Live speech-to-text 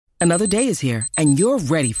Another day is here, and you're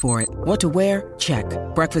ready for it. What to wear? Check.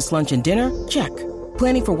 Breakfast, lunch, and dinner? Check.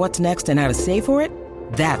 Planning for what's next and how to save for it?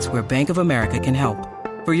 That's where Bank of America can help.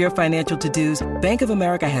 For your financial to-dos, Bank of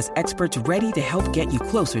America has experts ready to help get you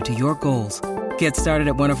closer to your goals. Get started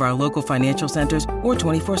at one of our local financial centers or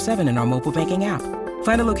 24/7 in our mobile banking app.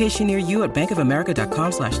 Find a location near you at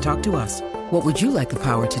bankofamerica.com/talktous. What would you like the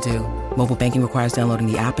power to do? Mobile banking requires downloading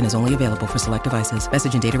the app and is only available for select devices.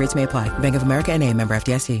 Message and data rates may apply. Bank of America N.A., member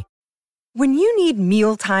FDIC. When you need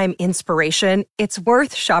mealtime inspiration, it's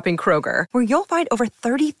worth shopping Kroger, where you'll find over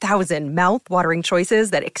 30,000 mouth-watering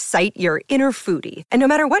choices that excite your inner foodie. And no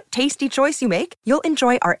matter what tasty choice you make, you'll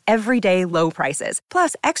enjoy our everyday low prices,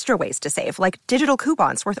 plus extra ways to save, like digital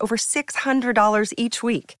coupons worth over $600 each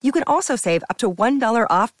week. You can also save up to $1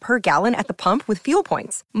 off per gallon at the pump with fuel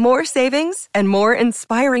points. More savings and more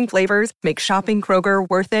inspiring flavors make shopping Kroger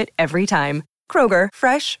worth it every time. Kroger,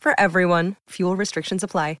 fresh for everyone. Fuel restrictions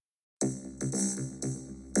apply.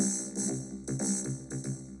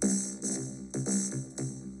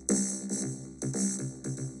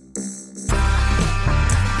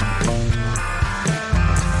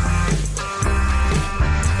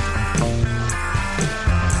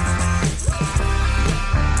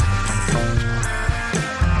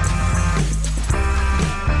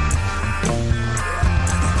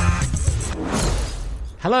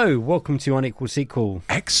 Hello, welcome to Unequal Sequel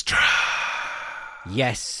Extra.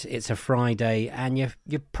 Yes, it's a Friday, and you're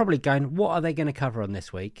probably going, what are they going to cover on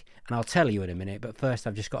this week? And I'll tell you in a minute, but first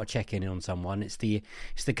I've just got to check in on someone. It's the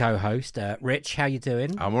co-host, Rich. How you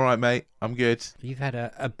doing? I'm all right, mate. I'm good. You've had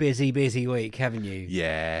a busy week, haven't you?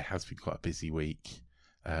 Yeah, it has been quite a busy week.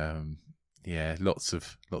 Yeah, lots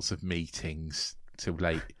of meetings till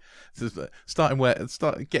late. So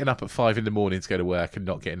getting up at 5 a.m. to go to work and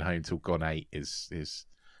not getting home till gone 8 is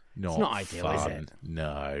not. It's not ideal, fun. is it?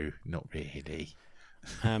 No, not really.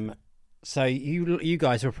 So you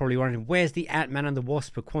guys are probably wondering, where's the Ant-Man and the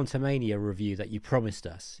Wasp for Quantumania review that you promised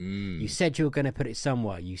us? You said you were going to put it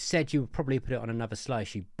somewhere. You said you would probably put it on another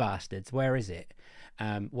slice, you bastards. Where is it?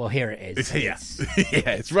 Well, here it is. It's here.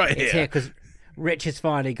 It's right here. It's here because Rich has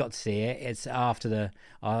finally got to see it. It's after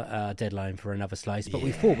our deadline for another slice. But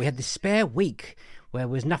we thought we had this spare week where there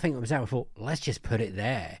was nothing that was out. We thought, let's just put it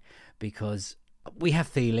there because we have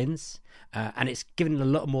feelings. And it's given a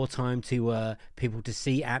lot more time to people to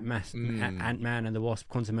see Ant-Man and the Wasp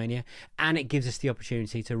Quantumania, and it gives us the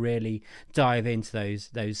opportunity to really dive into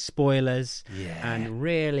those spoilers and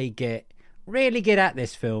really get at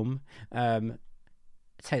this film.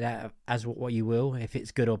 Take that as what you will, if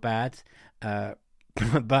it's good or bad.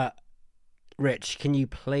 But Rich, can you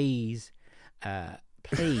please try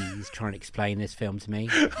and explain this film to me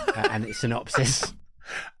and its synopsis?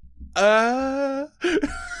 I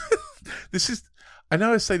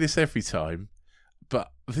know I say this every time,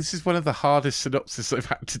 but this is one of the hardest synopses I've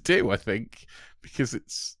had to do, I think, because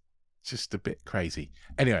it's just a bit crazy.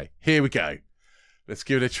 Anyway, here we go. Let's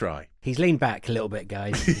give it a try. He's leaned back a little bit,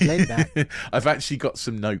 guys. He's leaned back. I've actually got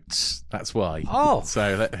some notes. That's why. Oh.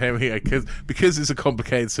 So here we go. Because it's a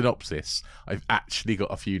complicated synopsis, I've actually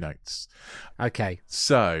got a few notes. Okay.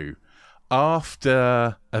 So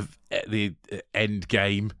after the end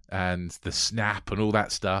game and the snap and all that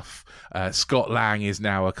stuff, Scott Lang is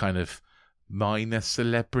now a kind of minor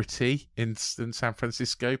celebrity in San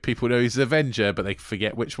Francisco. People know he's an Avenger, but they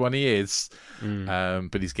forget which one he is.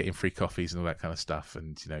 But he's getting free coffees and all that kind of stuff,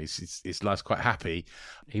 and his life's quite happy.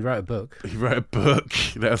 He wrote a book. He's written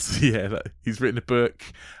a book,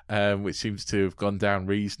 which seems to have gone down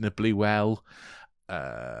reasonably well.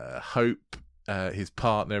 Hope, his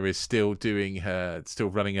partner, is still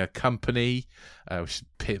running a company, which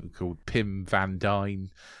is called Pim Van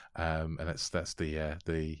Dyne. And that's the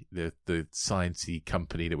sciencey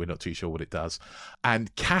company that we're not too sure what it does.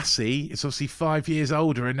 And Cassie is obviously 5 years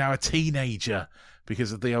older and now a teenager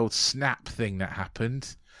because of the old snap thing that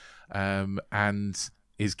happened, and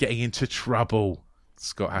is getting into trouble.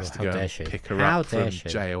 Scott has to go and pick her up from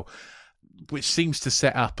jail, which seems to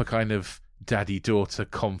set up a kind of daddy-daughter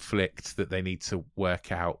conflict that they need to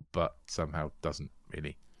work out, but somehow doesn't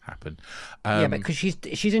really happen. Yeah, because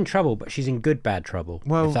she's in trouble, but she's in bad trouble.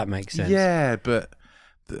 Well, if that makes sense. Yeah, but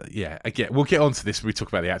again, we'll get onto this when we talk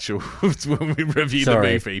about the actual when we review the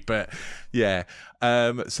movie. But yeah,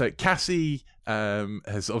 so Cassie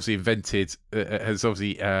has obviously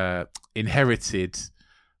inherited.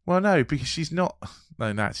 Well, no, because she's not. No,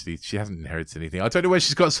 actually, she hasn't inherited anything. I don't know where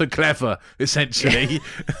she's got so clever, essentially,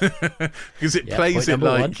 because it plays it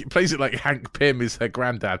like Hank Pym is her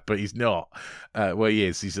granddad, but he's not. Well, he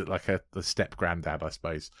is. He's like a step granddad, I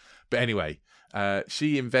suppose. But anyway,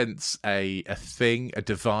 She invents a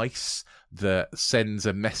device that sends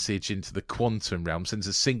a message into the quantum realm, sends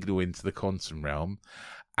a signal into the quantum realm,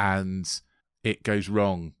 and it goes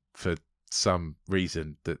wrong for some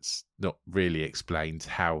reason that's not really explained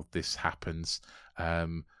how this happens.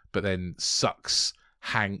 But then sucks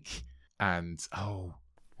Hank and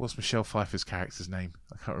what's Michelle Pfeiffer's character's name?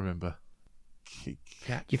 I can't remember.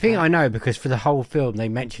 You think I know because for the whole film they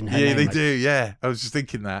mention her name. Yeah, they do. Yeah, I was just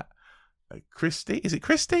thinking that. Christine? Is it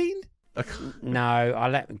Christine? No,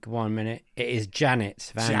 I'll let 1 minute. It is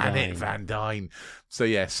Janet Van Dyne. Janet Van Dyne. So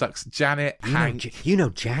yeah, sucks Janet, Hank. You know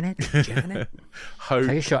Janet? Janet? Hope.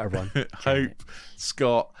 Take a shot, everyone. Hope,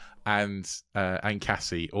 Scott, and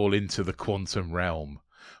Cassie all into the quantum realm,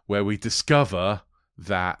 where we discover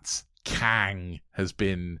that Kang has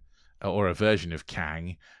been, or a version of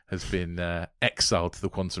Kang, has been exiled to the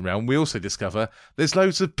quantum realm. We also discover there's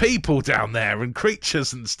loads of people down there and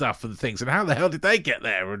creatures and stuff and things. And how the hell did they get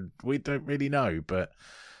there? And we don't really know, but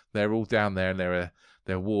they're all down there and there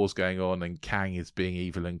are wars going on and Kang is being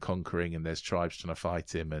evil and conquering and there's tribes trying to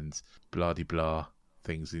fight him and blah-de-blah.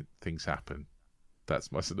 Things happen.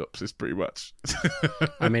 That's my synopsis, pretty much.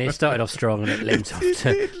 I mean, it started off strong and it limped off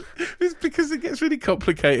to... It's because it gets really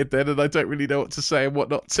complicated then, and I don't really know what to say and what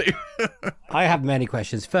not to. I have many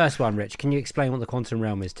questions. First one, Rich, can you explain what the quantum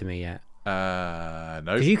realm is to me yet? No.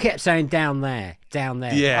 Because you kept saying down there.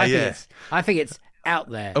 Yeah, I think it's out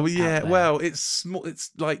there. Oh, yeah. Well, it's small.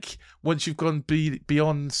 It's like once you've gone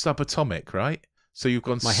beyond subatomic, right? So you've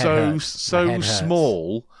gone so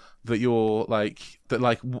small that you're like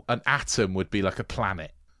an atom would be like a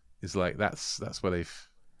planet. Is like that's where they've.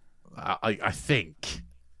 I think.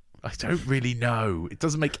 I don't really know. It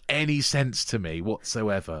doesn't make any sense to me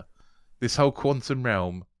whatsoever. This whole quantum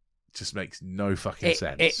realm just makes no fucking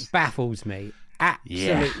sense. It baffles me.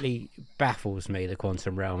 Absolutely baffles me, the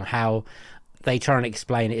quantum realm. How they try and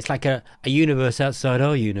explain it. It's like a universe outside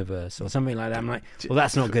our universe or something like that. I'm like, well,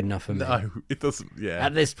 that's not good enough for me. No, it doesn't. Yeah.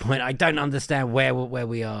 At this point, I don't understand where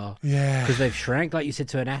we are. Yeah. Because they've shrank, like you said,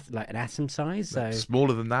 to an atom size. So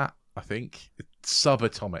smaller than that, I think. It's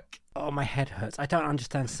subatomic. Oh, my head hurts. I don't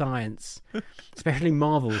understand science, especially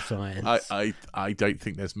Marvel science. I don't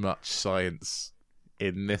think there's much science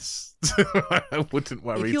in this. I wouldn't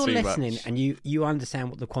worry too much. If you're listening and you understand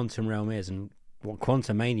what the quantum realm is and what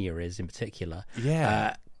Quantumania is in particular,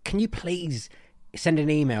 can you please send an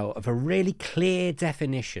email of a really clear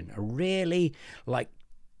definition, a really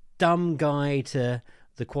dumb guide to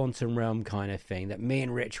the quantum realm kind of thing that me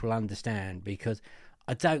and Rich will understand, because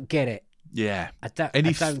I don't get it. Yeah. I don't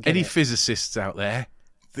get any it. Physicists out there,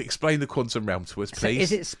 explain the quantum realm to us, please. So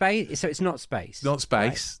is it space? So it's not space. It's not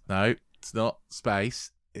space. Right? No, it's not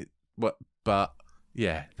space. But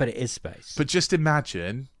yeah. But it is space. But just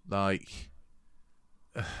imagine, our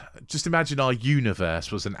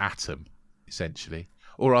universe was an atom, essentially,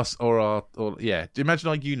 imagine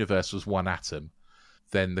our universe was one atom,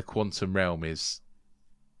 then the quantum realm is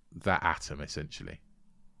that atom, essentially,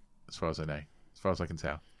 as far as I know, as far as I can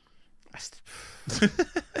tell.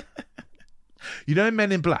 You know in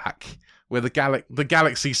Men in Black, where the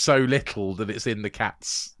galaxy's so little that it's in the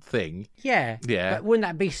cat's thing? Yeah. But wouldn't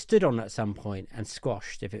that be stood on at some point and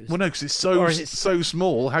squashed if it was... Well, no, because it's so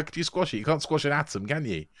small. How could you squash it? You can't squash an atom, can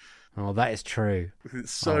you? Oh, that is true.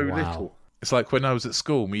 It's so little. It's like when I was at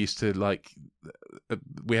school, we used to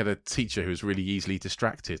we had a teacher who was really easily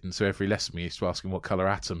distracted, and so every lesson we used to ask him what colour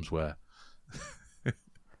atoms were.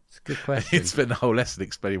 It's a good question. He'd spent the whole lesson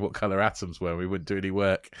explaining what colour atoms were, and we wouldn't do any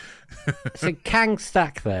work. So Kang's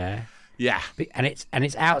stuck there. Yeah. And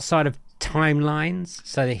it's outside of timelines,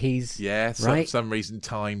 so that he's... Yeah, right? For some reason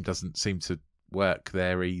time doesn't seem to work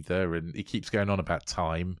there either, and he keeps going on about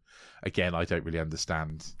time. Again, I don't really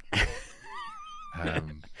understand.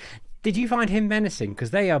 Did you find him menacing?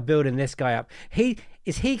 Because they are building this guy up.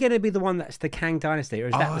 Is he going to be the one that's the Kang Dynasty, or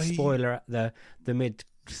is that the spoiler at the mid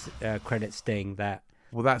credits sting that...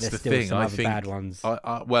 Well, that's the thing. I think bad ones.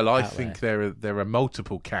 I think there are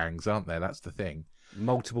multiple Kangs, aren't there? That's the thing.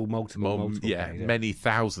 Multiple. Yeah, Kangs, many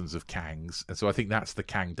thousands of Kangs, and so I think that's the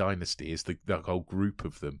Kang Dynasty. Is the whole group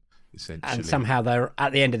of them essentially? And somehow they're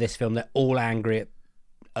at the end of this film. They're all angry at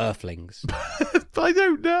Earthlings. I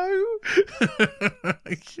don't know.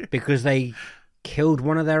 Because they killed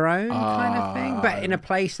one of their own, kind of thing, but in a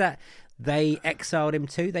place that they exiled him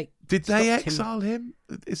to. Did they exile him?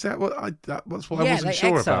 Is that what I wasn't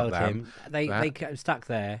sure about that. Him. They kept him stuck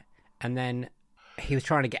there, and then he was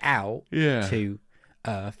trying to get out to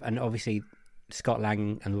Earth, and obviously Scott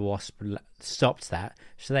Lang and the Wasp stopped that,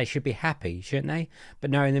 so they should be happy, shouldn't they? But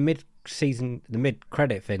no, in the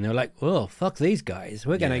mid-credit thing, they were like, "Oh, fuck these guys!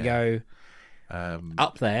 We're gonna go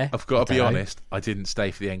Up there. I've got to be honest, I didn't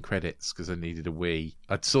stay for the end credits because I needed a wee.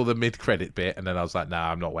 I saw the mid-credit bit and then I was like, nah,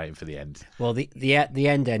 I'm not waiting for the end. Well, the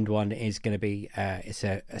end one is going to be it's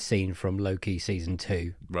a scene from Loki season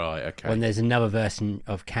 2. Right, okay. When there's another version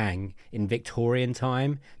of Kang in Victorian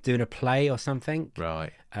time doing a play or something.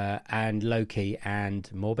 Right. And Loki and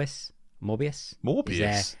Morbius.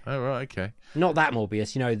 Morbius? Oh, right, okay. Not that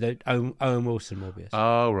Morbius, the Owen Wilson Morbius.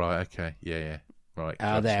 Oh, right, okay. Yeah. Right.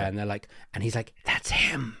 Out there, and they're like, and he's like, that's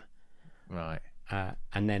him. Right.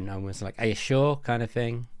 And then Owen was like, are you sure? Kind of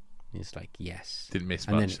thing. He's like, yes. Didn't miss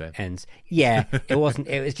and much then. then. Ends. Yeah, it wasn't.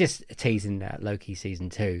 It was just teasing Loki season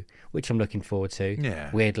 2, which I'm looking forward to.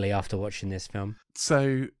 Yeah. Weirdly, after watching this film.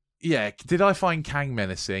 So, yeah, did I find Kang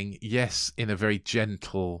menacing? Yes, in a very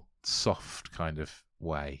gentle, soft kind of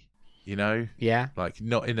way. Yeah. Like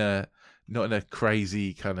not in a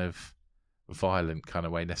crazy kind of violent kind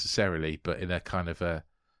of way necessarily, but in a kind of a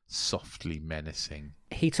softly menacing.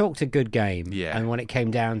 He talked a good game, yeah, and when it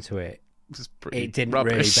came down to it, it didn't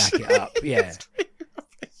rubbish. really back it up. Yeah.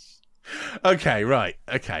 Okay, right.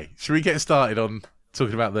 Okay, should we get started on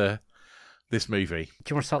talking about this movie?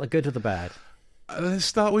 Do you want to start the good or the bad? Let's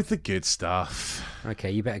start with the good stuff.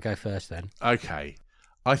 Okay, you better go first then. Okay,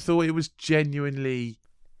 I thought it was genuinely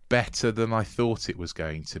better than I thought it was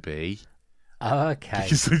going to be. Okay.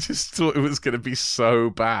 Because I just thought it was going to be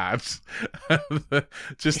so bad.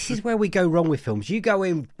 This is where we go wrong with films. You go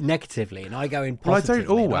in negatively and I go in positively.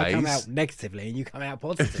 Well, I don't always. I come out negatively and you come out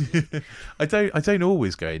positively. I don't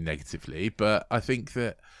always go in negatively, but I think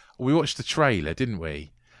that we watched the trailer, didn't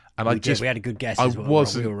we? And we had a good guess as well.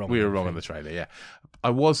 We were wrong on the trailer, yeah. I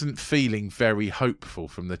wasn't feeling very hopeful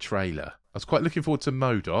from the trailer. I was quite looking forward to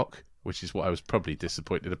MODOK, which is what I was probably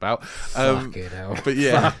disappointed about. Fucking hell. But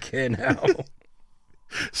yeah. Fucking hell.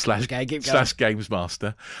 slash Games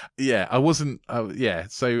Master. Yeah, I wasn't,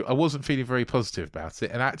 so I wasn't feeling very positive about it.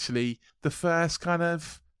 And actually, the first kind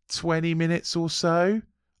of 20 minutes or so,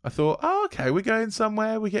 I thought, oh, okay, we're going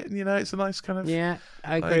somewhere. We're getting, it's a nice kind of... Yeah,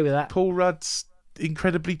 I agree with that. Paul Rudd's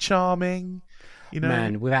incredibly charming.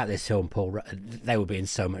 Man, without this film, Paul Rudd, they would be in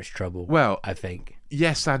so much trouble. Well, I think.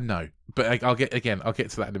 Yes and no, but I'll get to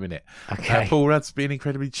that in a minute. Okay. Paul Rudd's being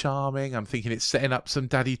incredibly charming. I'm thinking it's setting up some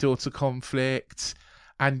daddy-daughter conflict,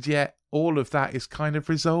 and yet all of that is kind of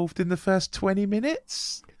resolved in the first 20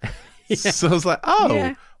 minutes. Yeah. So I was like,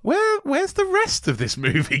 where's the rest of this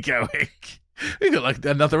movie going? We got like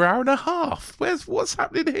another hour and a half. What's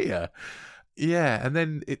happening here? Yeah, and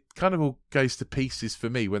then it kind of all goes to pieces for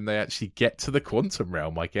me when they actually get to the quantum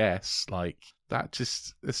realm, I guess. Like,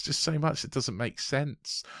 it's just so much that doesn't make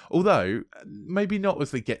sense. Although, maybe not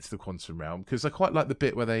as they get to the quantum realm, because I quite like the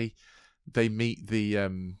bit where they meet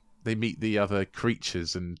the other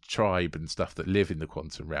creatures and tribe and stuff that live in the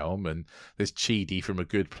quantum realm, and there's Chidi from A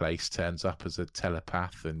Good Place turns up as a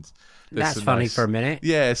telepath, and that's funny for a minute.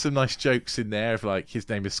 Yeah, some nice jokes in there of like his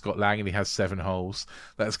name is Scott Lang and he has 7 holes.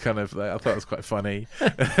 That's kind of, I thought it was quite funny.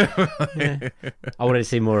 Yeah. I wanted to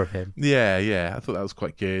see more of him. Yeah, I thought that was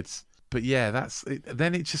quite good. But yeah, that's it.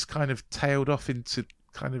 Then it just kind of tailed off into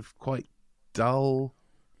kind of quite dull,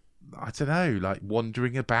 I don't know, like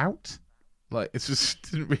wandering about. Like, it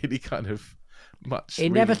just didn't really kind of much.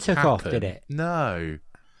 It never took off, did it? No.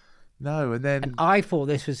 And then I thought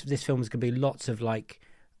this film was going to be lots of like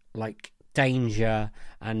danger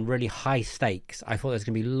and really high stakes. I thought there was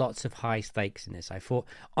going to be lots of high stakes in this. I thought,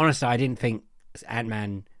 honestly, I didn't think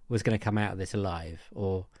Ant-Man was going to come out of this alive.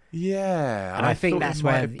 Yeah, and I think that's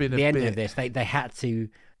where the end of this,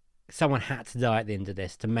 someone had to die at the end of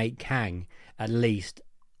this to make Kang at least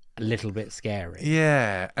a little bit scary.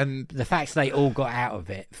 Yeah, and the fact they all got out of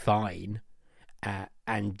it fine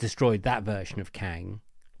and destroyed that version of Kang,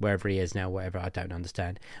 wherever he is now, whatever, I don't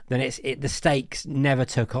understand. Then the stakes never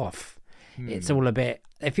took off. It's all a bit.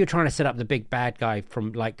 If you're trying to set up the big bad guy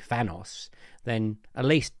from like Thanos, then at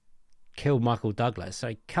least kill Michael Douglas.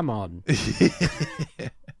 So come on.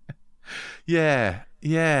 Yeah.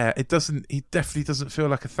 It doesn't. He definitely doesn't feel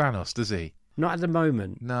like a Thanos, does he? Not at the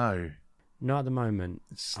moment. No. Not at the moment.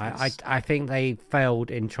 I think they failed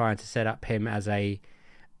in trying to set up him as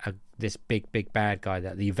this big bad guy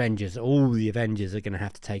that all the Avengers are going to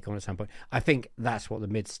have to take on at some point. I think that's what the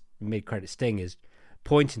mid credit sting is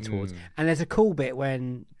pointing towards. And there's a cool bit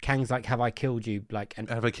when Kang's like, "Have I killed you?" Like,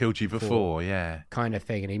 have I killed you before? Yeah, kind of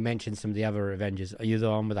thing. And he mentions some of the other Avengers. Are you the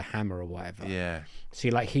one with a hammer or whatever? Yeah. So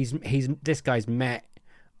like he's this guy's met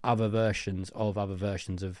other versions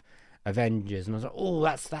of Avengers, and I was like, oh,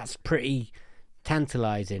 that's pretty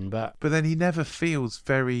tantalizing, but then he never feels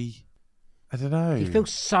very, I don't know, he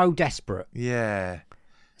feels so desperate. Yeah,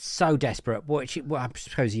 so desperate. Well, I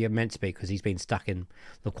suppose you're meant to be because he's been stuck in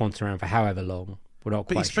the quantum realm for however long. We're not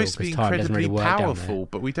But quite he's supposed sure to be because time doesn't incredibly really work powerful,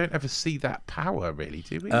 but we don't ever see that power, really,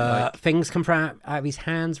 do we? Things come from out of his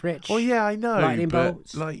hands, Rich. Oh, yeah, I know. Lightning but,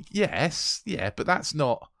 bolts. Yes, yeah, but that's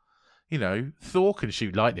not, Thor can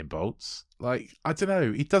shoot lightning bolts. I don't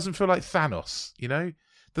know. He doesn't feel like Thanos,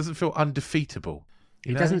 Doesn't feel undefeatable.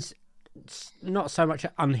 He doesn't, not so much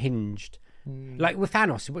unhinged. Like with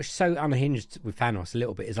Thanos, which is so unhinged with Thanos a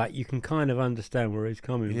little bit, is like you can kind of understand where he's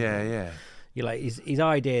coming from. Yeah. You're like, his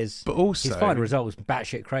ideas, but also, his final result was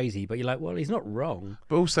batshit crazy, but you're like, well, he's not wrong.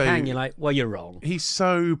 But also, you're like, well, you're wrong. He's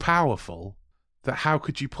so powerful that how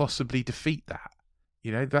could you possibly defeat that?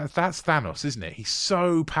 That's Thanos, isn't it? He's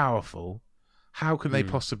so powerful. How can they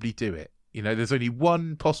possibly do it? There's only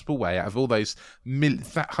one possible way out of all those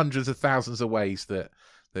hundreds of thousands of ways that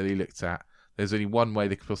he looked at. There's only one way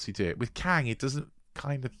they could possibly do it. With Kang, it doesn't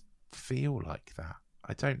kind of feel like that.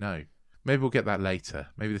 I don't know. Maybe we'll get that later.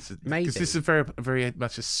 Because this is very, very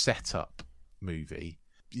much a setup movie.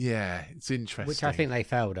 Yeah, it's interesting. Which I think they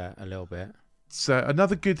failed at a little bit. So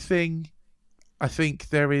another good thing, I think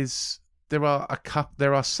there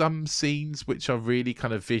are some scenes which are really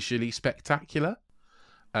kind of visually spectacular.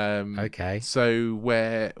 Okay. So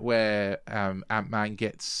where Ant-Man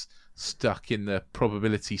gets stuck in the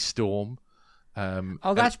probability storm.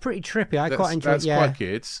 That's pretty trippy. I quite enjoy it. That's quite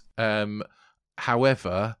good.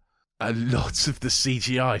 However, a lot of the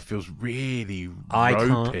CGI feels really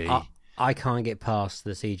ropey. I can't get past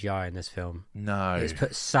the CGI in this film. No. It's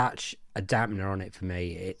put such a dampener on it for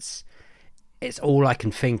me. It's all I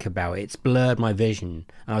can think about. It's blurred my vision.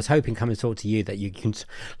 And I was hoping coming to talk to you that you can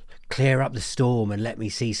clear up the storm and let me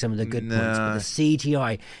see some of the good points. But the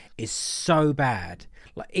CGI is so bad.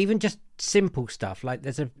 Like even just simple stuff. Like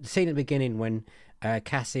there's a scene at the beginning when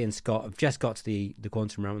Cassie and Scott have just got to the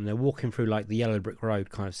quantum realm and they're walking through like the yellow brick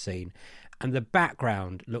road kind of scene, and the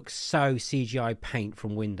background looks so CGI paint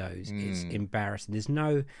from Windows. It's embarrassing. There's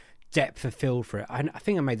no depth of field for it. I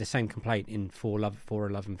think I made the same complaint in Thor: Love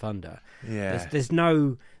and Thunder. Yeah, there's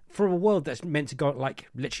no, for a world that's meant to go like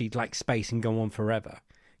literally like space and go on forever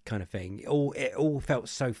kind of thing. It all felt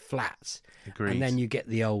so flat. Agreed. And then you get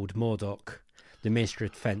the old Mordok, the Minister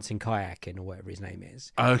of Defence and kayaking or whatever his name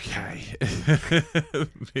is. Okay.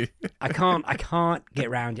 I can't get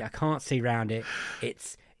around it. I can't see around it.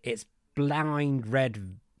 It's blind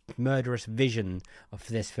red murderous vision of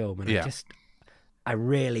this film, and I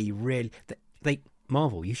really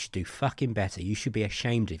Marvel, you should do fucking better. You should be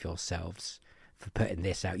ashamed of yourselves for putting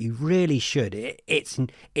this out. You really should. It's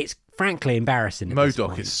frankly embarrassing.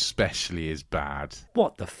 MODOK especially is bad.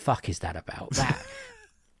 What the fuck is that about? That.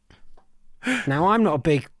 Now, I'm not a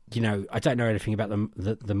big, I don't know anything about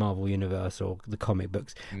the Marvel universe or the comic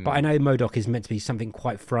books, but I know MODOK is meant to be something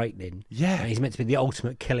quite frightening. Yeah. And he's meant to be the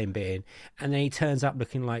ultimate killing being. And then he turns up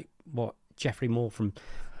looking like, Jeffrey Moore from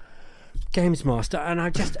Games Master. And I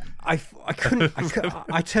turned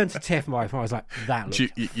to Tiff, my wife, and I was like, that looks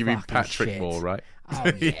You mean Patrick shit. Moore, right?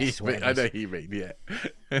 Oh, yes. I know who you mean, yeah.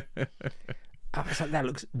 I was like, that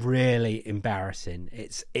looks really embarrassing.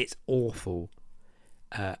 It's awful.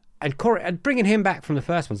 And bringing him back from the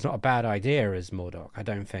first one's not a bad idea as MODOK, I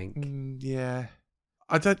don't think. Yeah,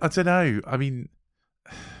 I don't know. I mean,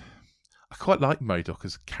 I quite like MODOK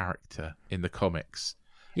as a character in the comics.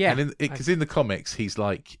 Yeah, because in the comics he's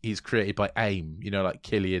created by AIM, like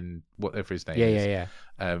Killian, whatever his name is. Yeah.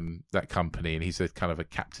 That company, and he's a kind of a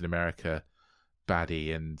Captain America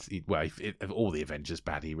baddie, and of all the Avengers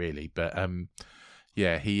baddie really. But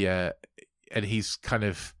he's kind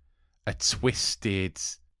of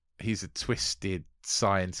he's a twisted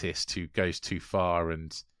scientist who goes too far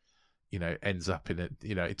and ends up in it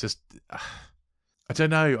just I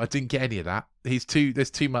don't know, I didn't get any of that. There's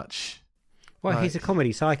too much. Well, he's a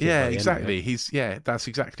comedy psychic. Yeah, exactly. That's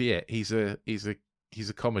exactly it. He's a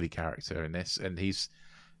comedy character in this, and he's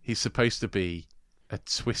supposed to be a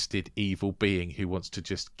twisted evil being who wants to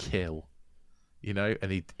just kill,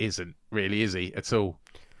 and he isn't really, is he, at all?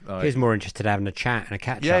 He's more interested in having a chat and a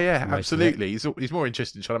catch up. Yeah, absolutely. He's more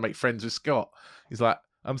interested in trying to make friends with Scott. He's like,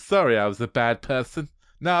 I'm sorry I was the bad person.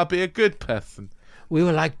 Now I'll be a good person. We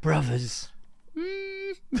were like brothers.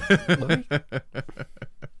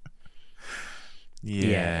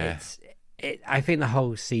 Yeah. I think the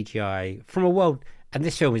whole CGI from a world, and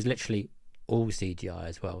this film is literally all CGI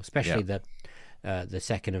as well, especially the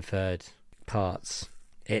second and third parts.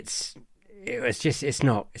 It's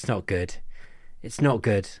not good. It's not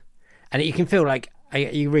good. And you can feel like,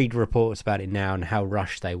 you read reports about it now and how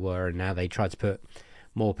rushed they were and how they tried to put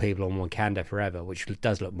more people on Wakanda Forever, which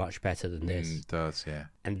does look much better than this. It does, yeah.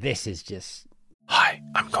 And this is just Hi,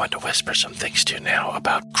 I'm going to whisper some things to you now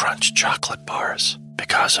about Crunch chocolate bars,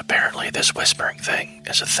 because apparently this whispering thing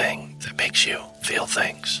is a thing that makes you feel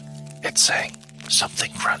things. It's saying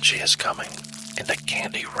something crunchy is coming in the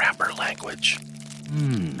candy wrapper language.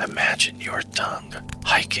 Imagine your tongue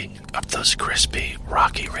hiking up those crispy,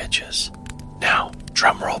 rocky ridges. Now,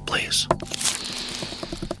 drum roll, please.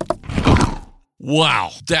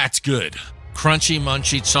 Wow, that's good. Crunchy,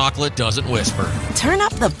 munchy chocolate doesn't whisper. Turn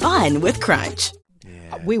up the fun with Crunch.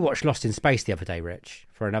 We watched Lost in Space the other day, Rich,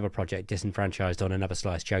 for another project, disenfranchised on Another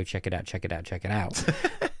Slice. Joe, check it out, check it out, check it out.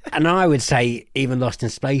 And I would say even Lost in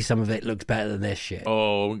Space, some of it looks better than this shit.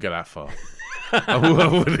 Oh, I wouldn't go that far. I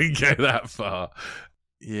wouldn't go that far.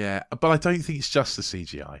 Yeah, but I don't think it's just the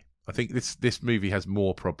CGI. I think this movie has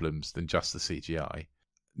more problems than just the CGI.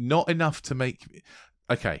 Not enough to make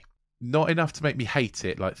me hate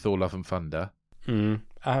it like Thor: Love and Thunder. But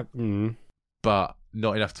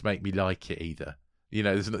not enough to make me like it either. You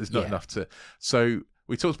know, there's not enough to. So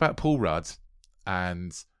we talked about Paul Rudd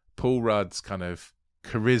and Paul Rudd's kind of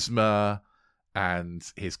charisma and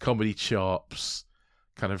his comedy chops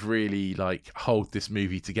kind of really like hold this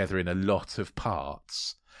movie together in a lot of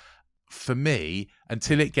parts. For me,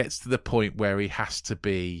 until it gets to the point where he has to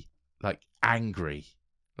be like angry,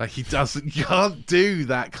 like he can't do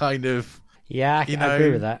that kind of. Yeah, I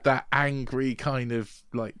agree with that. That angry kind of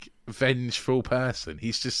like vengeful person.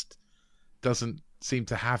 He's just doesn't seem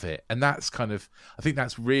to have it, and that's kind of, I think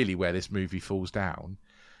that's really where this movie falls down,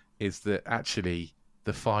 is that actually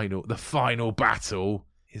the final battle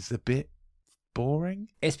is a bit boring.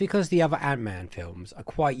 It's because the other Ant-Man films are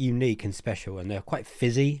quite unique and special, and they're quite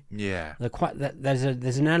fizzy. Yeah, they're quite. There's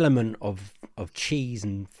an element of cheese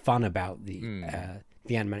and fun about the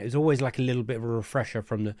Ant-Man. It was always like a little bit of a refresher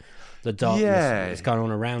from the darkness that's going on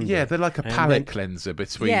around. Yeah, they're like a palate cleanser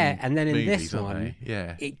between. Yeah, and then in movies, this one,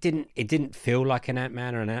 yeah, it didn't feel like an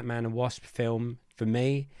Ant-Man or an Ant-Man and Wasp film for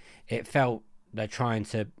me. It felt they're trying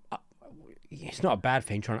to. It's not a bad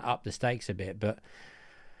thing trying to up the stakes a bit, but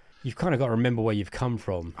you've kind of got to remember where you've come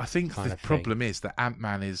from. I think the problem is that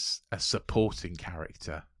Ant-Man is a supporting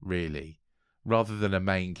character, really, rather than a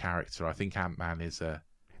main character. I think Ant-Man is a.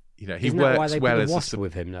 You know, he Isn't works that why they well put as the Wasp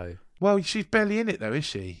with him, though. Well, she's barely in it, though, is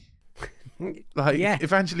she? Like,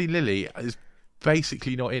 Evangeline Lilly is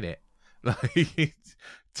basically not in it. Like,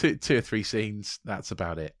 two or three scenes, that's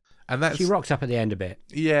about it. And that's she rocks up at the end a bit.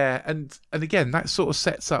 Yeah, and again, that sort of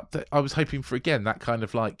sets up that I was hoping for again that kind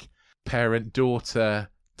of like parent-daughter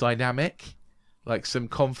dynamic, like some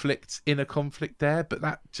inner conflict there, but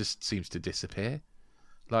that just seems to disappear.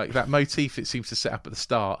 Like that motif, it seems to set up at the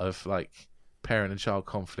start of like parent and child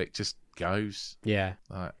conflict just goes. Yeah.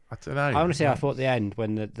 Like, I don't know. I honestly, I thought the end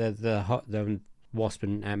when the Wasp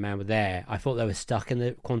and Ant-Man were there, I thought they were stuck in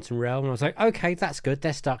the quantum realm, and I was like, okay, that's good.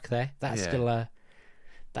 They're stuck there. That's still a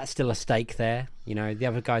stake there. You know, the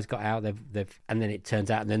other guys got out. They've and then it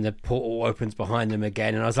turns out, and then the portal opens behind them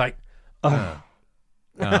again, and I was like, oh,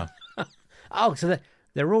 oh, so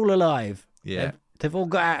they're all alive. Yeah, they've all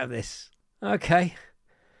got out of this. Okay.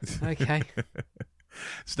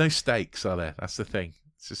 There's no stakes, are there? That's the thing.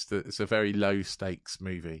 It's just it's a very low stakes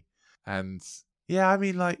movie, and yeah, I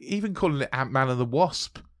mean, like even calling it Ant-Man and the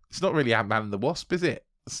Wasp, it's not really Ant-Man and the Wasp, is it?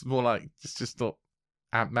 It's more like it's just not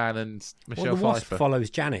Ant-Man and Michelle Pfeiffer. The Wasp Pfeiffer. follows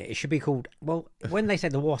Janet. It should be called. Well, when they say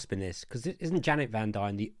the Wasp in this, because isn't Janet Van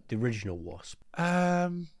Dyne the original Wasp? Yeah.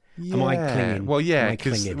 Am I clinging? Well,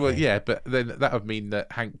 yeah, but then that would mean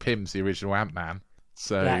that Hank Pym's the original Ant-Man.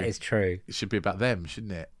 So that is true. It should be about them,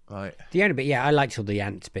 shouldn't it? Like the only bit, I liked all the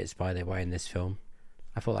ant bits, by the way, in this film.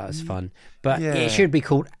 I thought that was fun, but it should be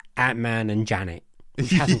called Ant-Man and Janet.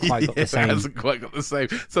 Which hasn't quite got the same. It hasn't quite got the same.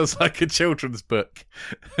 Sounds like a children's book.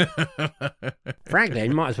 Frankly,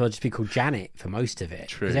 it might as well just be called Janet for most of it.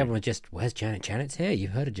 True. Because everyone's just, where's Janet? Janet's here.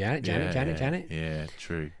 You've heard of Janet? Janet? Yeah,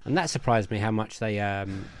 true. And that surprised me how much they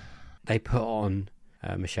put on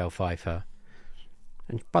Michelle Pfeiffer.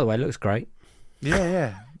 And by the way, it looks great.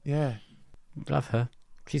 Yeah. Love her.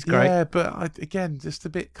 She's great. Yeah, but again, just a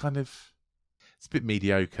bit kind of, it's a bit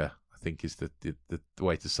mediocre, I think, is the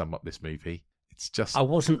way to sum up this movie. It's just, I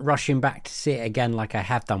wasn't rushing back to see it again like I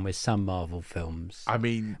have done with some Marvel films. I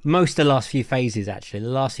mean, most of the last few phases, actually. The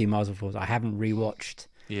last few Marvel films I haven't rewatched.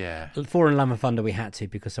 Yeah. Thor and Love and Thunder we had to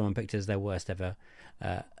because someone picked it as their worst ever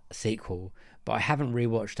sequel. But I haven't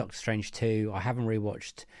rewatched Doctor Strange 2. I haven't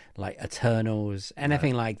rewatched like Eternals,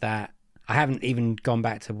 anything like that. I haven't even gone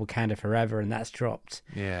back to Wakanda Forever, and that's dropped.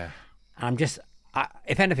 Yeah. And I'm just,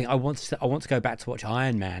 if anything, I want to go back to watch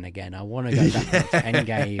Iron Man again. I want to go back to watch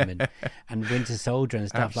Endgame and Winter Soldier and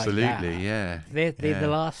stuff like that. Absolutely, yeah. The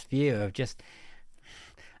last few have just,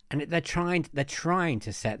 and they're trying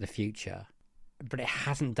to set the future but it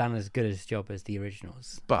hasn't done as good a job as the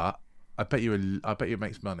originals. But I bet you it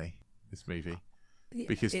makes money, this movie,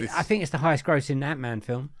 because I think it's the highest grossing Ant-Man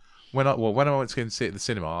film. When I went to go and see it at the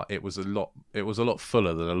cinema, it was a lot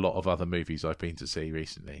fuller than a lot of other movies I've been to see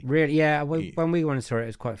recently. Really, yeah. When we went and saw it, it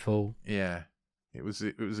was quite full. Yeah, it was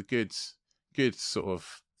a good sort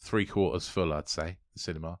of 3/4 full, I'd say, the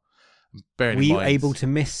cinema. Were you able to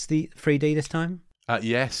miss the 3D this time?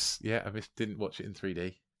 Yes, yeah, didn't watch it in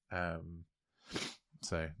 3D,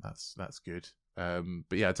 so that's good.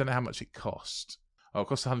 But yeah, I don't know how much it cost. Oh, it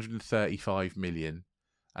cost 135 million,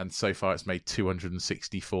 and so far it's made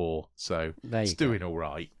 264. So it's doing all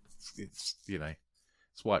right. It's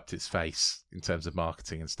it's wiped its face in terms of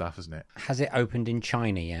marketing and stuff, hasn't it? Has it opened in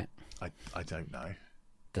China yet? I don't know.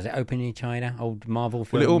 Does it open in China? Old Marvel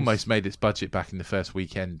films? Well, it almost made its budget back in the first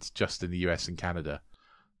weekend, just in the US and Canada.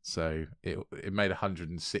 So it made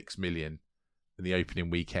 106 million in the opening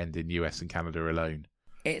weekend in US and Canada alone.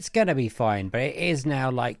 It's going to be fine, but it is now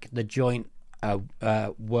like the joint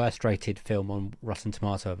worst rated film on Rotten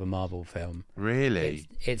Tomato of a Marvel film. Really?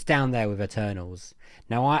 It's down there with Eternals.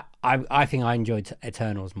 Now, I think I enjoyed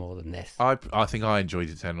Eternals more than this. I think I enjoyed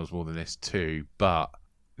Eternals more than this too, but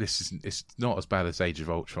it's not as bad as Age of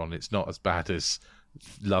Ultron. It's not as bad as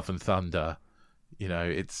Love and Thunder.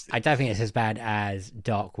 I don't think it's as bad as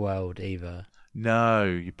Dark World either. No,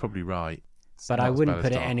 you're probably right. But I wouldn't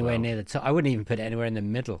put it anywhere near the top. I wouldn't even put it anywhere in the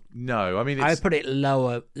middle. No, I mean, I would put it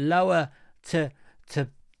lower to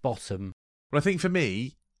bottom. Well, I think for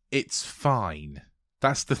me, it's fine.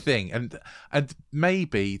 That's the thing, and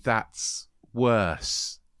maybe that's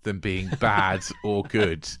worse than being bad or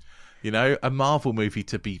good. A Marvel movie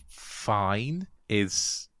to be fine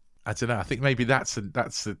is, I don't know. I think maybe that's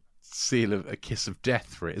a seal of a kiss of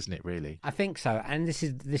death for it, isn't it? Really, I think so. And this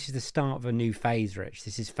is the start of a new phase, Rich.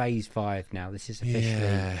 This is phase 5 now. This is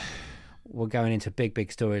officially we're going into big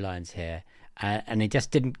storylines here, and it just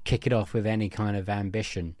didn't kick it off with any kind of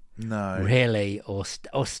ambition. No, really, or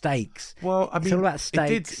stakes. Well, I mean, it's all about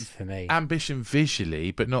stakes for me. Ambition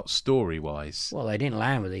visually, but not story wise. Well, they didn't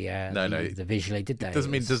land with the visually, did they? It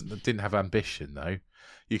doesn't mean it didn't have ambition though.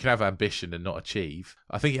 You can have ambition and not achieve.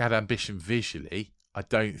 I think it had ambition visually. I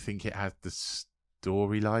don't think it had the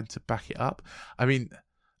storyline to back it up. I mean,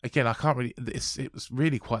 again, I can't really. It was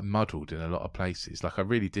really quite muddled in a lot of places. Like, I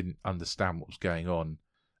really didn't understand what was going on,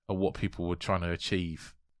 or what people were trying to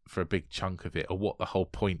achieve for a big chunk of it, or what the whole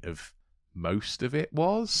point of most of it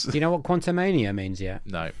was. Do you know what Quantumania means yet?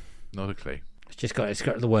 No, not a clue. It's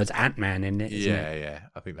got the words Ant-Man in it. Yeah.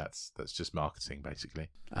 I think that's just marketing, basically.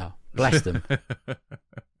 Oh, bless them.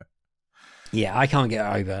 Yeah, I can't get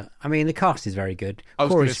over. I mean, the cast is very good.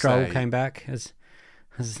 Corey Stroll came back as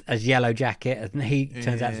Yellow Jacket, and he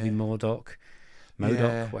turns out to be MODOK,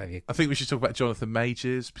 whatever you. I think we should talk about Jonathan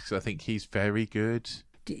Majors, because I think he's very good.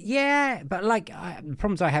 Yeah, but the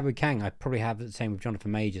problems I have with Kang, I probably have the same with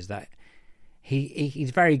Jonathan Majors. That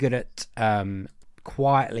he's very good at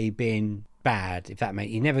quietly being bad. If that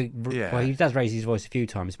makes, well, he does raise his voice a few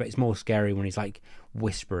times, but it's more scary when he's like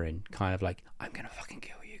whispering, kind of like, "I'm gonna fucking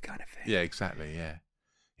kill you," kind of thing. Yeah, exactly. Yeah,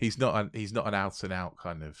 he's not an out and out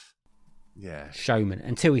kind of showman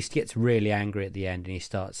until he gets really angry at the end and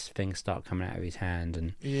things start coming out of his hand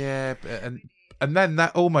and and then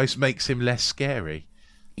that almost makes him less scary.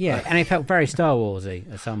 Yeah, and it felt very Star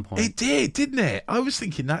Warsy at some point. It did, didn't it? I was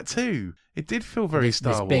thinking that too. It did feel very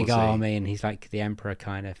Star Warsy. This big army, and he's like the Emperor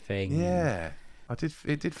kind of thing. Yeah,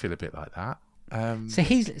 it did feel a bit like that.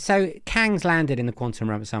 So Kang's landed in the quantum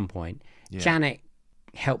realm at some point. Yeah. Janet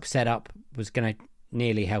helped set up, was going to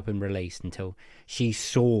nearly help him release until she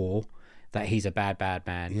saw that he's a bad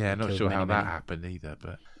man. Yeah, not sure how that happened either,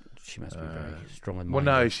 but she must be very strong. Well,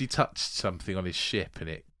 no, she touched something on his ship, and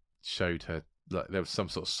it showed her. Like there was some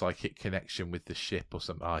sort of psychic connection with the ship or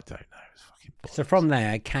something. I don't know. It was fucking bollocks. So from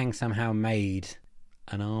there, Kang somehow made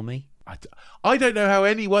an army. I don't know how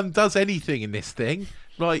anyone does anything in this thing.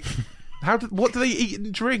 Like, what do they eat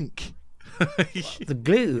and drink? The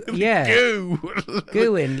glue,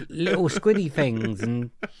 goo and little squiddy things.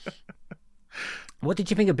 And what did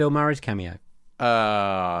you think of Bill Murray's cameo?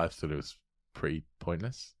 I thought it was pretty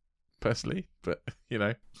pointless, personally, but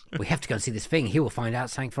we have to go and see this thing. He will find out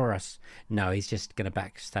something for us. No, he's just going to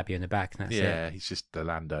backstab you in the back, and that's it. Yeah, he's just the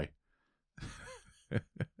Lando.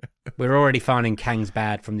 We're already finding Kang's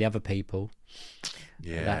bad from the other people.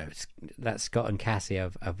 Yeah, that Scott and Cassie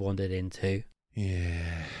have wandered into.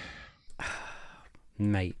 Yeah,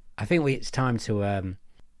 mate. I think it's time to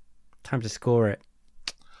score it.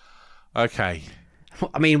 Okay.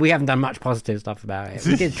 I mean, we haven't done much positive stuff about it.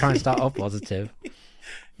 We did try and start off positive.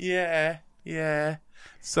 Yeah.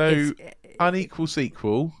 So, unequal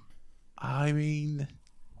sequel. I mean,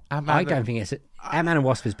 I don't think it's Ant-Man and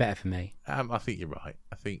Wasp is better for me. I think you're right.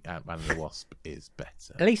 I think Ant-Man and the Wasp is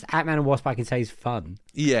better. At least Ant-Man and Wasp I can say is fun.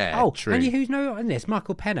 Yeah, true. And who's not in this?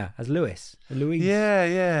 Michael Pena as Louise.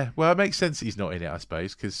 Yeah. Well, it makes sense he's not in it, I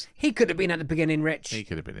suppose, because he could have been at the beginning, Rich. He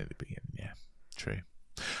could have been at the beginning. Yeah, true.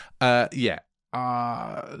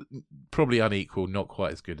 Probably unequal, not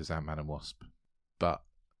quite as good as Ant-Man and Wasp. But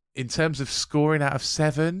in terms of scoring out of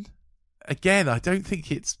 7, again, I don't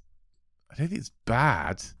think it's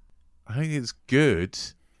bad. I think it's good.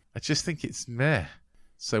 I just think it's meh.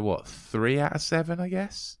 So what? 3 out of 7, I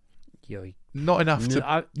guess. Not enough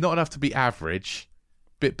to be average.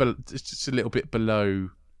 Just a little bit below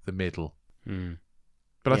the middle.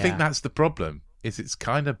 But I think that's the problem. Is it's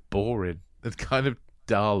kind of boring. It's kind of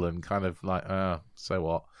dull and kind of like, so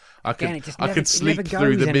what? I could sleep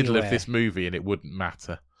through the middle of this movie and it wouldn't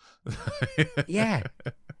matter. Yeah.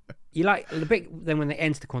 You like the bit then when they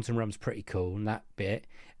enter the quantum realm's pretty cool and that bit,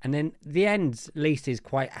 and then the end at least is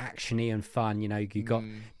quite actiony and fun. You know, you got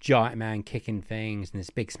Giant Man kicking things and this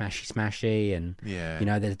big smashy, and you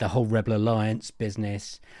know there's the whole Rebel Alliance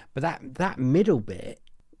business. But that middle bit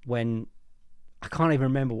when I can't even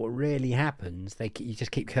remember what really happens, you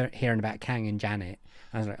just keep hearing about Kang and Janet.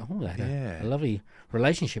 I was like, oh, they had a lovely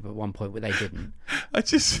relationship at one point, but they didn't.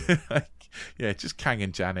 Just Kang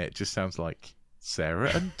and Janet just sounds like Sarah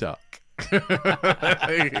and Duck. Like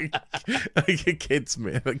a kids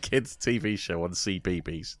TV show on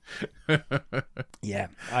CBeebies. Yeah,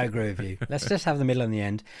 I agree with you. Let's just have the middle and the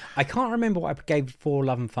end. I can't remember what I gave for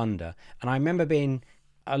Love and Thunder, and I remember being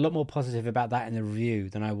a lot more positive about that in the review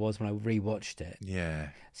than I was when I rewatched it. Yeah.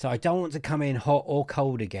 So I don't want to come in hot or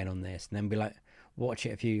cold again on this and then be like, watch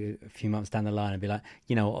it a few months down the line and be like,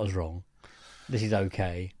 you know what, I was wrong. This is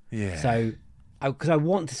okay. Yeah. So, because I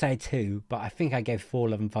want to say 2, but I think I gave Thor: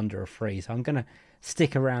 Love and Thunder a 3, so I'm gonna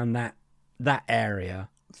stick around that area.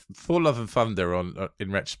 Thor: Love and Thunder,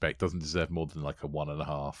 in retrospect, doesn't deserve more than like a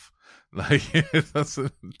 1.5. Like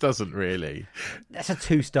it doesn't really. That's a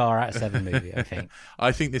 2-star out of 7 movie, I think.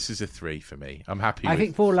 I think this is a 3 for me. I'm happy. I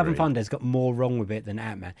think Thor: Love and Thunder's got more wrong with it than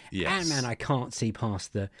Ant-Man. Yes. Ant-Man, I can't see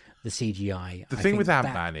past the CGI. The thing with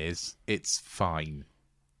Ant-Man is it's fine.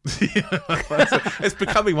 It's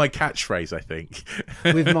becoming my catchphrase, I think,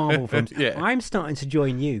 with Marvel films. I'm starting to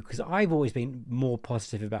join you because I've always been more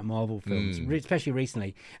positive about Marvel films, especially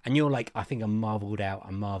recently, and you're like, I think I'm marveled out.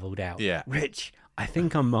 Yeah, Rich, I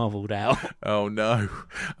think I'm marveled out. Oh no,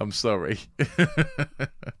 I'm sorry.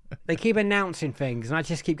 They keep announcing things and I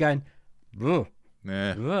just keep going, okay,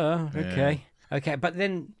 but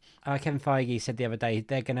then Kevin Feige said the other day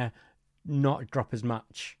they're gonna not drop as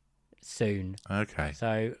much soon. Okay.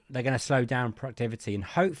 So they're going to slow down productivity, and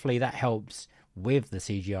hopefully that helps with the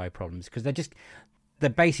CGI problems because the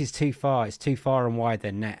base is too far. It's too far and wide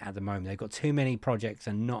their net at the moment. They've got too many projects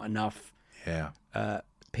and not enough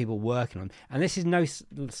people working on. And this is no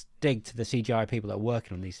dig to the CGI people that are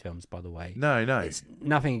working on these films, by the way. No. It's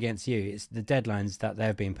nothing against you. It's the deadlines that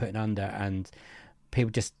they've been putting under and people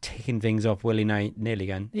just ticking things off willy-nilly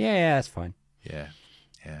going, yeah, that's fine. Yeah.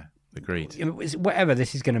 Agreed. Whatever,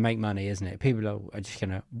 this is going to make money, isn't it? People are just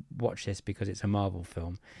going to watch this because it's a Marvel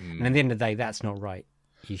film. And at the end of the day, that's not right.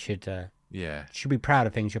 You should be proud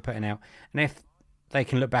of things you're putting out. And if they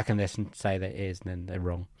can look back on this and say that it is, then they're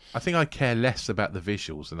wrong. I think I care less about the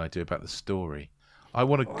visuals than I do about the story. I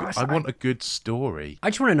want a good story.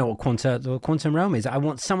 I just want to know what the quantum realm is. I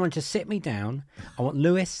want someone to sit me down. I want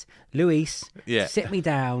Louise, sit me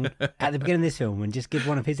down at the beginning of this film and just give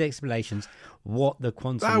one of his explanations what the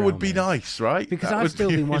quantum realm is. That would be nice, right? Because I've still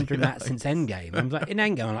been wondering that since Endgame. I'm like, in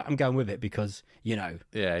Endgame, I'm going with it because,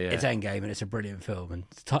 it's Endgame and it's a brilliant film. And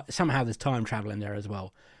somehow there's time travel in there as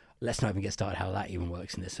well. Let's not even get started how that even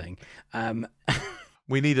works in this thing.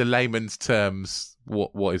 We need a layman's terms.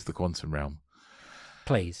 What is the quantum realm?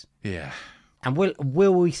 Please. Yeah. And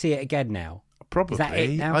will we see it again now? Probably. Is that it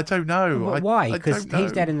now? I don't know. Why? Because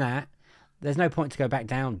he's dead in that. There's no point to go back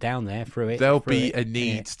down there through it. There'll be a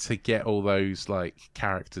need to get all those like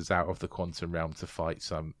characters out of the quantum realm to fight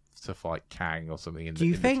Kang or something in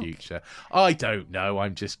the future. I don't know.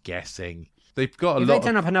 I'm just guessing. They've got if they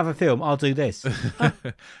turn up another film, I'll do this.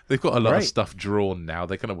 They've got a lot of stuff drawn now.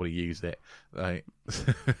 They're going to want to use it. Right?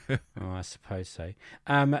 I suppose so.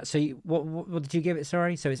 So what did you give it?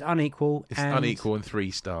 Sorry. So it's unequal. It's unequal and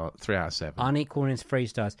 3 out of 7. Unequal and 3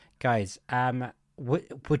 stars, guys.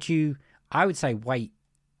 Would you? I would say wait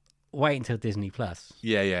until Disney Plus.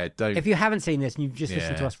 Yeah. Don't. If you haven't seen this and you've just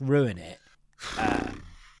listened to us ruin it,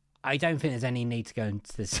 I don't think there's any need to go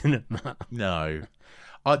into the cinema. No.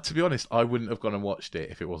 To be honest, I wouldn't have gone and watched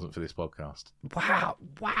it if it wasn't for this podcast. Wow.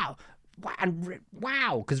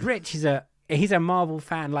 wow, because Rich he's a Marvel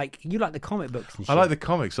fan. Like, you like the comic books and shit. I like the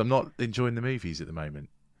comics. I'm not enjoying the movies at the moment.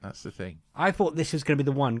 That's the thing. I thought this was going to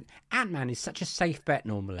be the one. Ant-Man is such a safe bet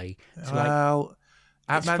normally. Well,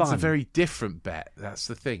 Ant-Man's fun. a very different bet. That's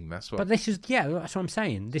the thing. That's what. But this is, yeah, that's what I'm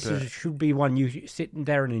saying. Should be one you sit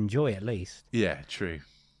there and enjoy at least. Yeah, true.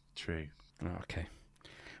 Oh, okay.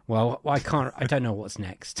 Well, I don't know what's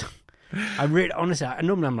next. Honestly,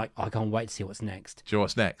 normally I'm like, I can't wait to see what's next. Do you know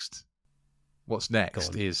what's next? What's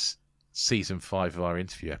next is season 5 of our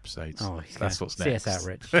interview episodes. Oh, that's what's next. See us out,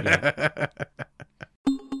 Rich. Yeah.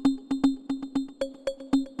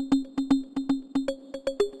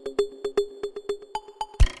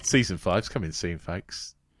 Season 5's coming soon,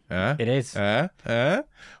 folks. It is.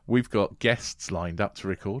 We've got guests lined up to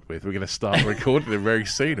record with. We're going to start recording them very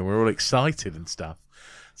soon, and we're all excited and stuff.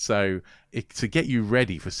 So, to get you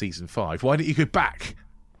ready for season 5, why don't you go back,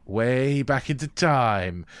 way back into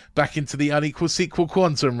time, back into the unequal sequel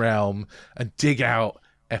quantum realm, and dig out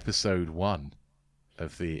episode 1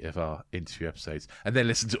 of our interview episodes, and then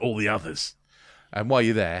listen to all the others. And while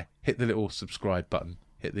you're there, hit the little subscribe button.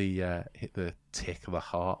 Hit the tick or the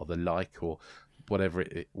heart or the like or whatever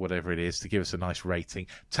it is to give us a nice rating.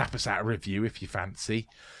 Tap us out a review if you fancy.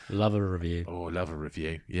 Love a review. Oh, love a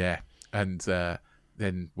review. Yeah, and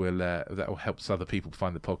then that will help other people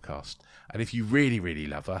find the podcast. And if you really, really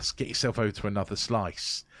love us, get yourself over to Another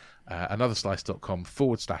Slice.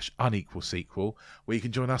 anotherslice.com/unequal sequel, where you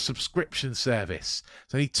can join our subscription service.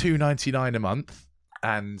 It's only $2.99 a month,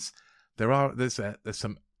 and there's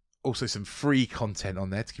some free content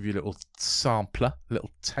on there to give you a little sampler, a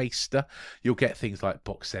little taster. You'll get things like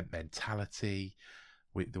Box Set Mentality,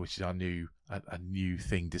 which is our new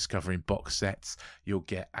thing, discovering box sets. You'll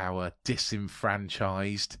get our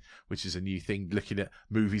Disenfranchised, which is a new thing, looking at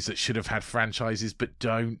movies that should have had franchises but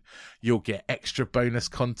don't. You'll get extra bonus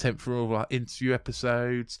content for all of our interview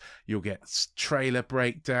episodes. You'll get trailer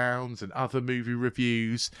breakdowns and other movie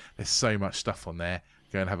reviews. There's so much stuff on there.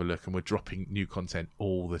 Go and have a look, and we're dropping new content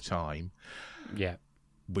all the time. Yeah.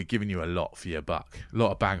 We're giving you a lot for your buck, a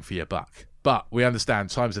lot of bang for your buck. But we understand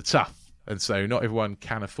times are tough, and so not everyone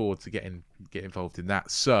can afford to get involved in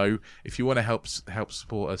that. So if you want to help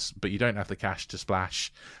support us, but you don't have the cash to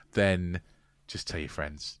splash, then just tell your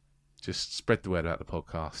friends. Just spread the word about the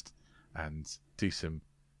podcast and do some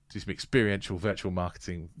experiential virtual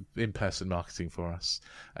marketing, in-person marketing for us,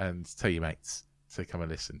 and tell your mates to come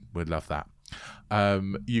and listen. We'd love that.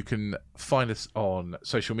 You can find us on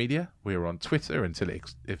social media. We're on Twitter until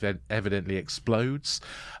it evidently explodes,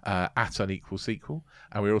 at Unequal Sequel,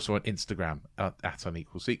 and we're also on Instagram at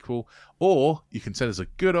Unequal Sequel. Or you can send us a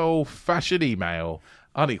good old-fashioned email,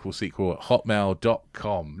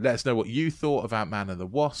 unequalsequel@hotmail.com. Let us know what you thought of Ant-Man and the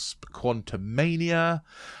Wasp, Quantumania.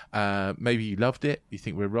 Maybe you loved it. You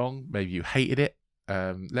think we're wrong. Maybe you hated it.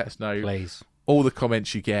 Let us know. Please. All the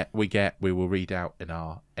comments we will read out in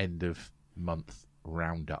our end of month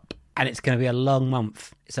roundup. And it's going to be a long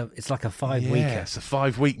month. It's like a 5-weeker. Yeah, it's a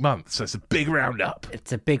 5-week month, so it's a big roundup.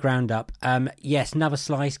 It's a big roundup. Yes, Another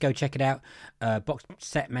Slice, go check it out. Box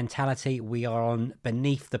Set Mentality, we are on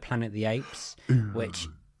Beneath the Planet of the Apes, which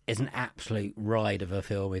is an absolute ride of a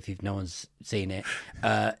film if no one's seen it.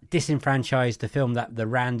 Disenfranchised, the film that the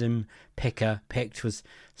random picker picked was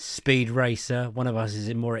Speed Racer. One of us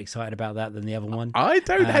is more excited about that than the other one. I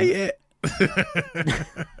don't hate it.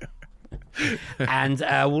 And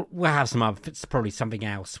we'll have some other, it's probably something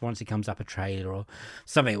else once it comes up, a trailer or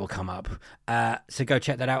something will come up. So go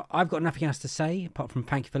check that out. I've got nothing else to say apart from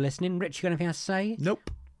thank you for listening. Rich, you got anything else to say? Nope.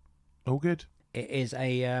 All good. It is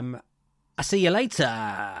I'll see you later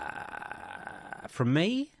from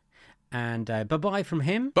me, and bye-bye from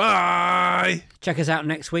him. Bye! Check us out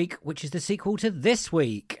next week, which is the sequel to this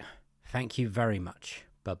week. Thank you very much.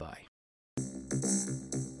 Bye-bye.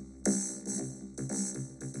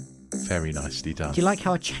 Very nicely done. Do you like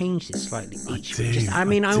how I changed it slightly each I week?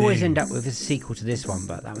 do, I always end up with a sequel to this one,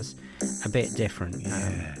 but that was a bit different.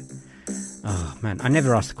 Yeah. Oh, man. I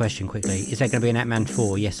never asked the question quickly. Is there going to be an Ant-Man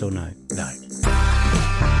 4, yes or no? No.